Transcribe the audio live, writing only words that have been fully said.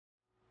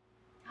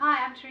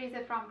I'm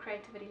Teresa from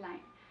Creativity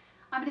Lane.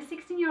 I'm in a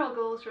 16-year-old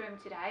girl's room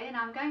today and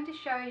I'm going to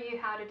show you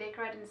how to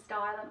decorate and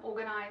style and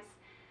organise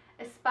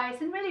a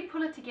space and really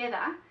pull it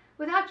together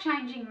without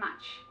changing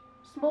much.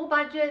 Small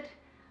budget,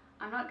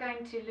 I'm not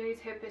going to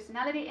lose her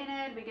personality in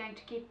it, we're going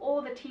to keep all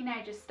the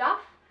teenager stuff,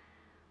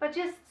 but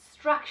just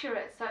structure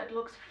it so it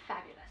looks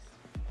fabulous.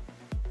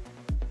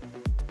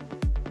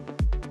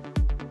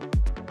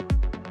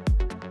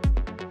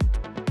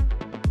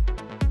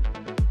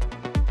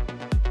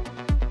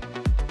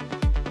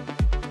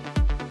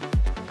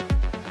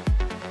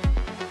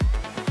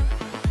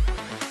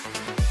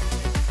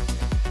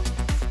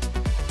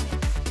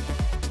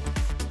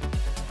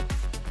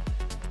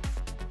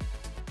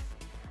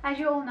 As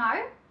you all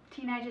know,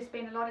 teenagers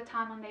spend a lot of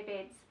time on their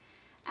beds,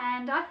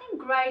 and I think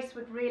Grace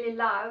would really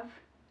love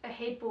a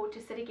headboard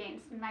to sit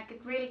against and make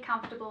it really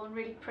comfortable and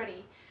really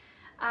pretty.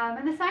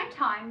 At the same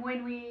time,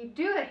 when we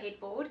do a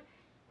headboard,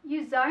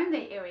 you zone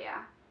the area.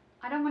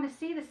 I don't want to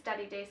see the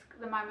study desk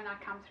the moment I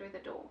come through the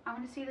door. I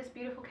want to see this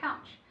beautiful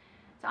couch.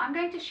 So I'm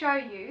going to show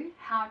you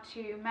how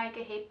to make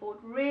a headboard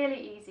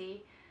really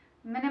easy,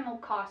 minimal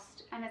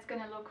cost, and it's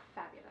going to look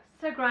fabulous.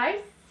 So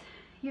Grace,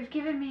 you've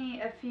given me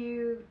a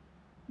few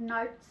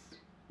notes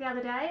the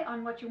other day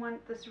on what you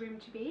want this room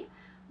to be.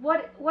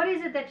 What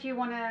is it that you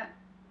want to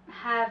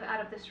have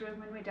out of this room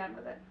when we're done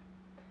with it?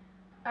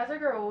 As I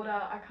grow older,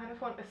 I kind of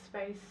want a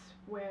space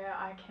where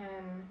I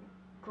can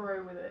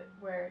grow with it,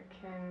 where it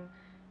can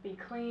be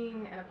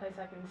clean and a place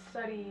I can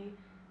study,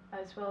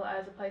 as well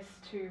as a place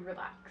to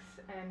relax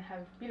and have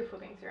beautiful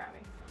things around me.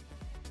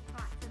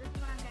 Right, so this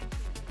is what I'm going to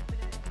do. Put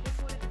a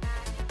headboard at the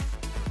back,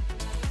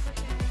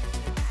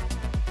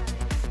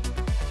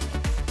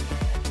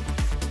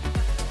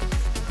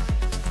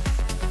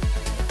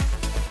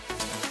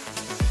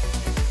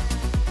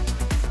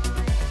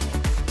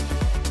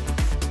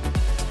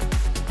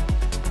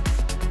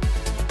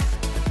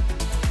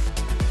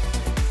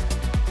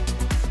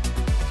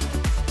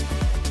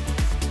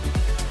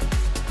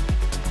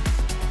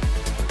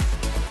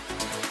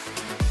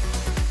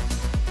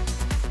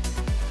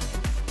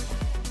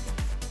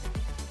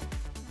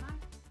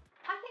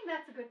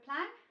 good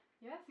plan.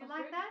 Yes, you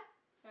like good. that?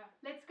 Yeah.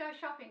 Let's go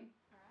shopping.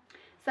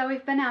 So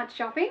we've been out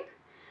shopping.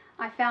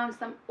 I found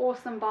some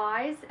awesome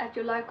buys at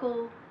your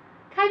local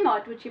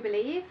Kmart, would you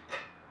believe?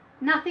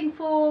 Nothing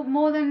for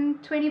more than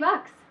 20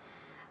 bucks.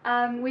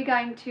 We're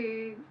going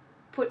to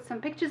put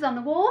some pictures on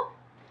the wall,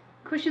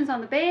 cushions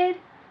on the bed.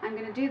 I'm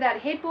going to do that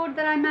headboard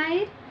that I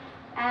made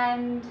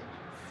and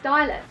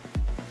style it.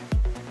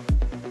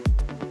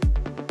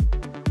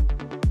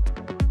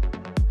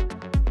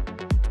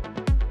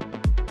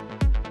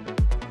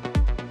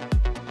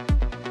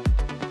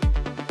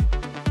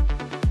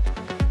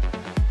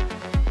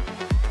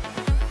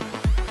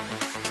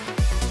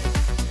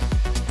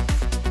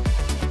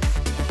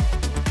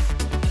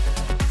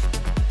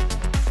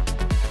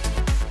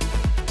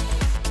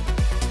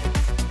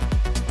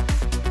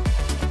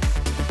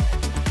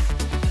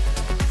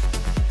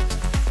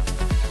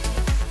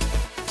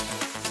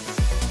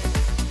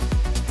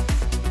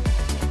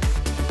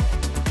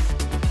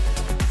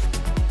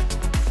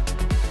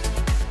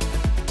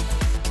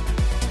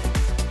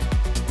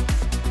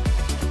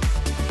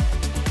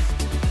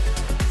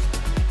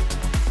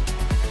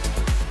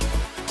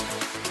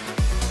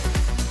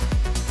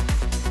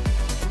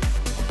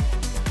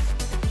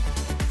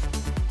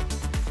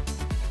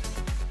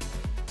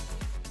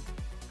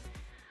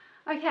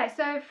 Okay,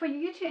 so for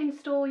you to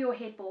install your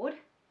headboard,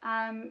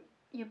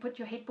 you put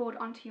your headboard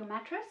onto your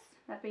mattress.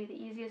 That'd be the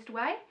easiest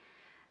way,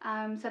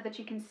 so that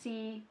you can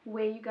see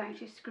where you're going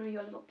to screw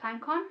your little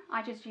plank on.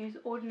 I just use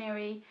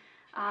ordinary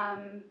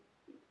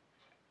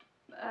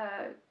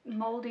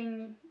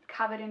molding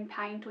covered in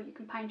paint, or you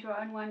can paint your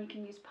own one, you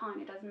can use pine,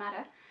 it doesn't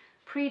matter.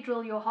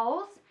 Pre-drill your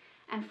holes,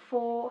 and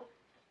for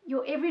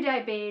your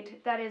everyday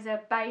bed, that is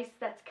a base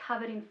that's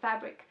covered in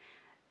fabric.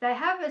 They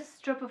have a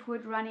strip of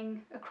wood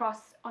running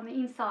across on the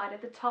inside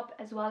at the top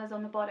as well as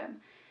on the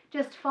bottom.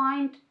 Just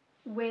find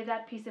where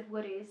that piece of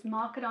wood is,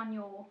 mark it on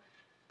your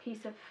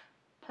piece of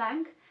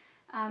plank,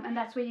 and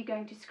that's where you're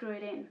going to screw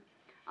it in.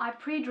 I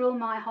pre-drill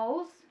my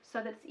holes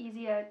so that it's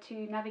easier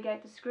to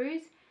navigate the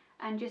screws,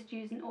 and just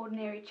use an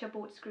ordinary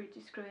chipboard screw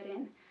to screw it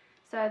in.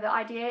 So the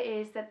idea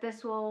is that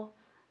this will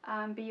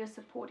be your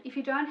support. If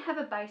you don't have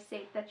a base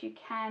set that you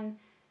can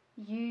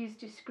use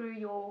to screw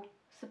your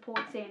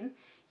supports in,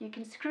 you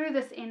can screw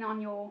this in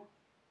on your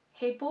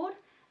headboard,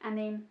 and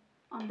then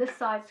on this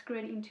side screw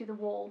it into the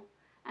wall,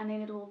 and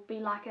then it'll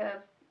be like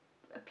a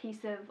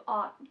piece of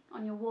art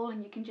on your wall,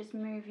 and you can just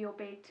move your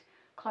bed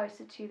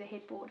closer to the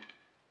headboard.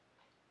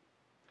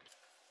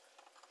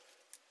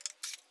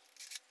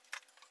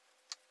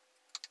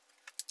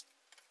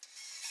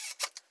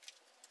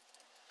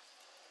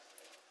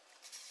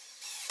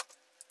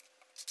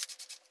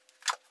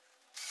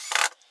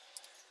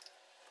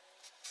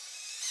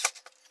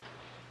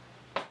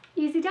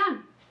 Easy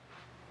done.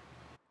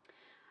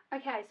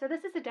 Okay, so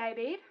this is a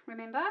daybed.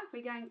 Remember,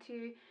 we're going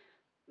to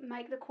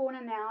make the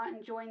corner now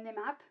and join them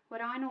up.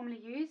 What I normally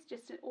use,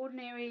 just an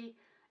ordinary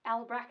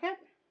L bracket.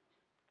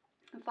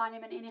 You can find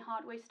them in any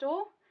hardware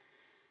store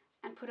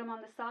and put them on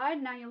the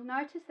side. Now you'll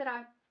notice that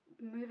I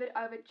move it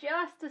over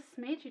just a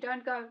smidge. You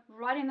don't go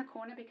right in the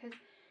corner because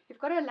you've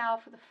got to allow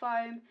for the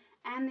foam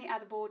and the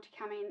other board to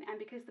come in, and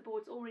because the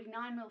board's already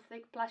 9mm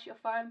thick plus your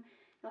foam,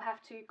 you'll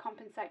have to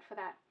compensate for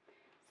that.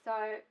 So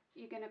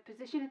you're going to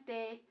position it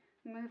there,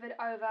 move it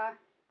over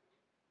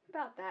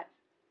about that,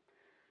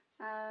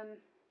 and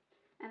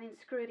then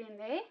screw it in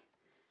there,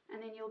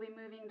 and then you'll be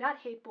moving that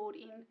headboard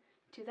in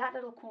to that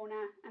little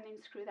corner and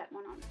then screw that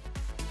one on.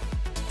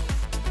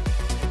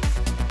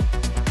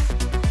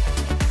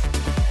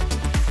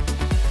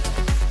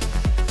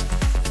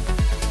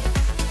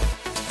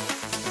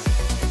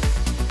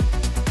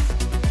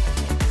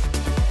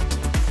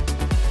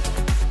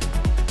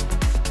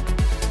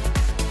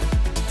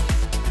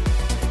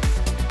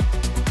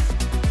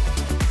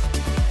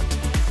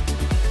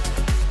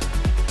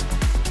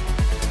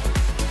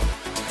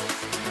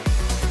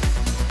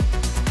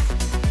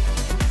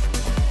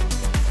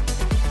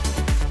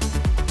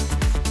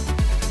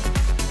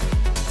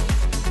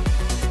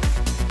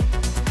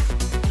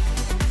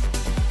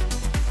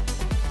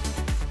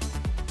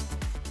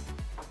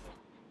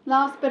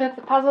 Last bit of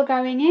the puzzle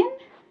going in.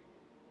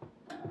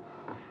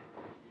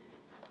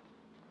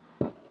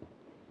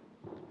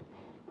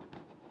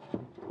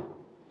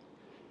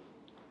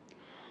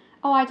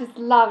 Oh, I just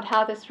loved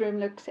how this room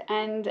looks,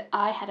 and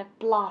I had a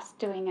blast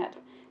doing it.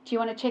 Do you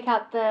want to check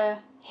out the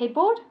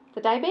headboard,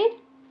 the daybed?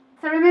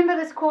 So remember,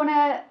 this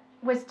corner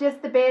was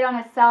just the bed on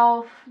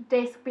itself,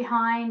 desk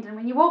behind, and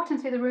when you walked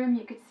into the room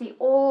you could see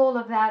all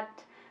of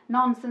that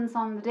nonsense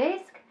on the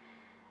desk.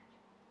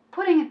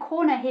 Putting a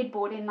corner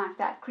headboard in like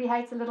that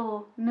creates a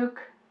little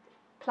nook,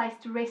 place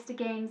to rest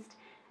against,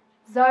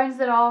 zones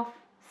it off,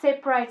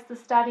 separates the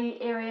study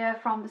area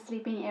from the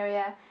sleeping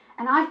area.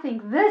 And I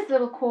think this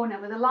little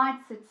corner with the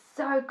lights, it's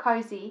so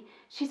cozy.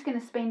 She's going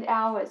to spend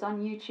hours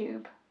on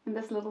YouTube in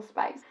this little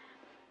space.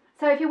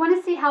 So if you want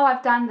to see how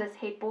I've done this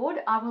headboard,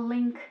 I will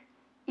link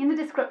in the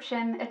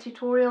description a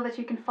tutorial that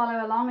you can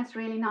follow along. It's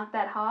really not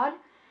that hard.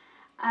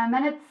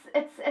 And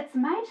it's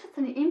made such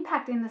an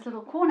impact in this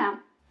little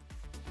corner.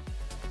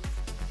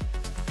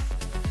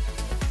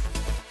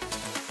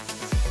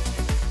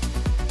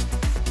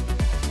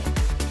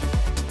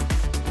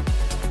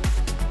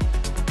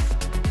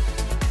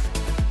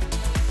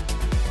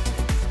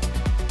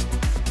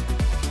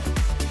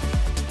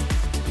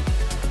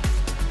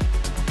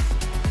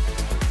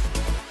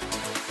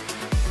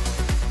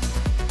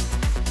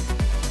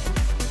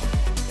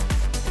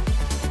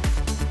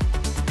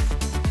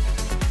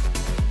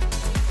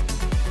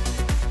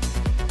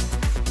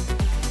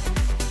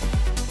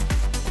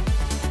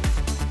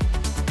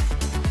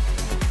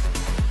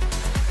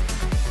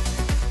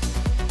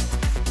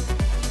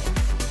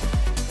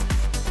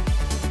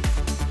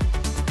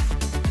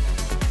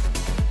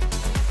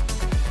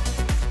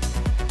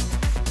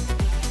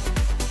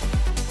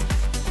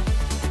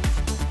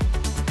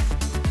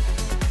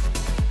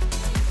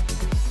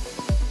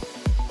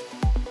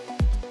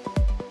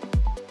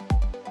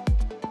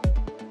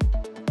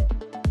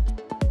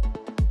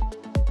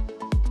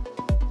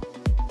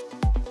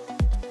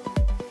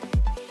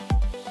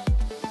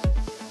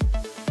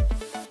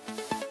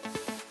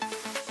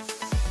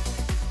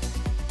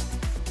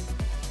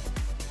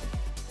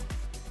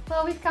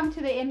 Well, we've come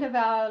to the end of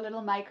our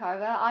little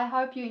makeover. I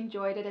hope you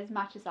enjoyed it as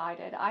much as I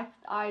did.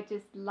 I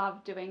just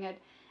love doing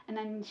it, and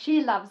then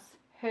she loves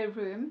her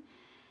room.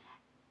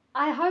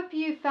 I hope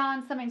you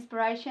found some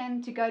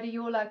inspiration to go to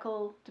your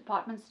local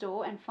department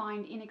store and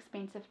find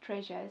inexpensive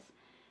treasures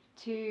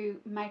to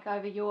make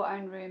over your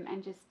own room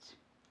and just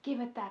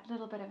give it that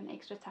little bit of an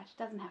extra touch.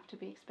 It doesn't have to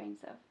be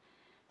expensive.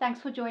 Thanks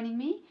for joining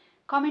me.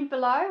 Comment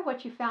below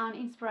what you found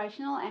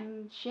inspirational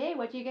and share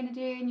what you're going to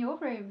do in your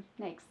room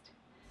next.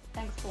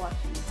 Thanks for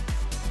watching.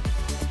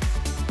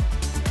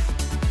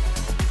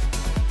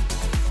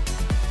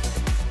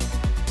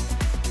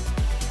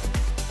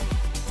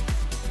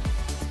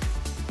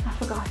 I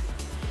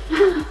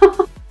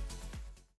forgot.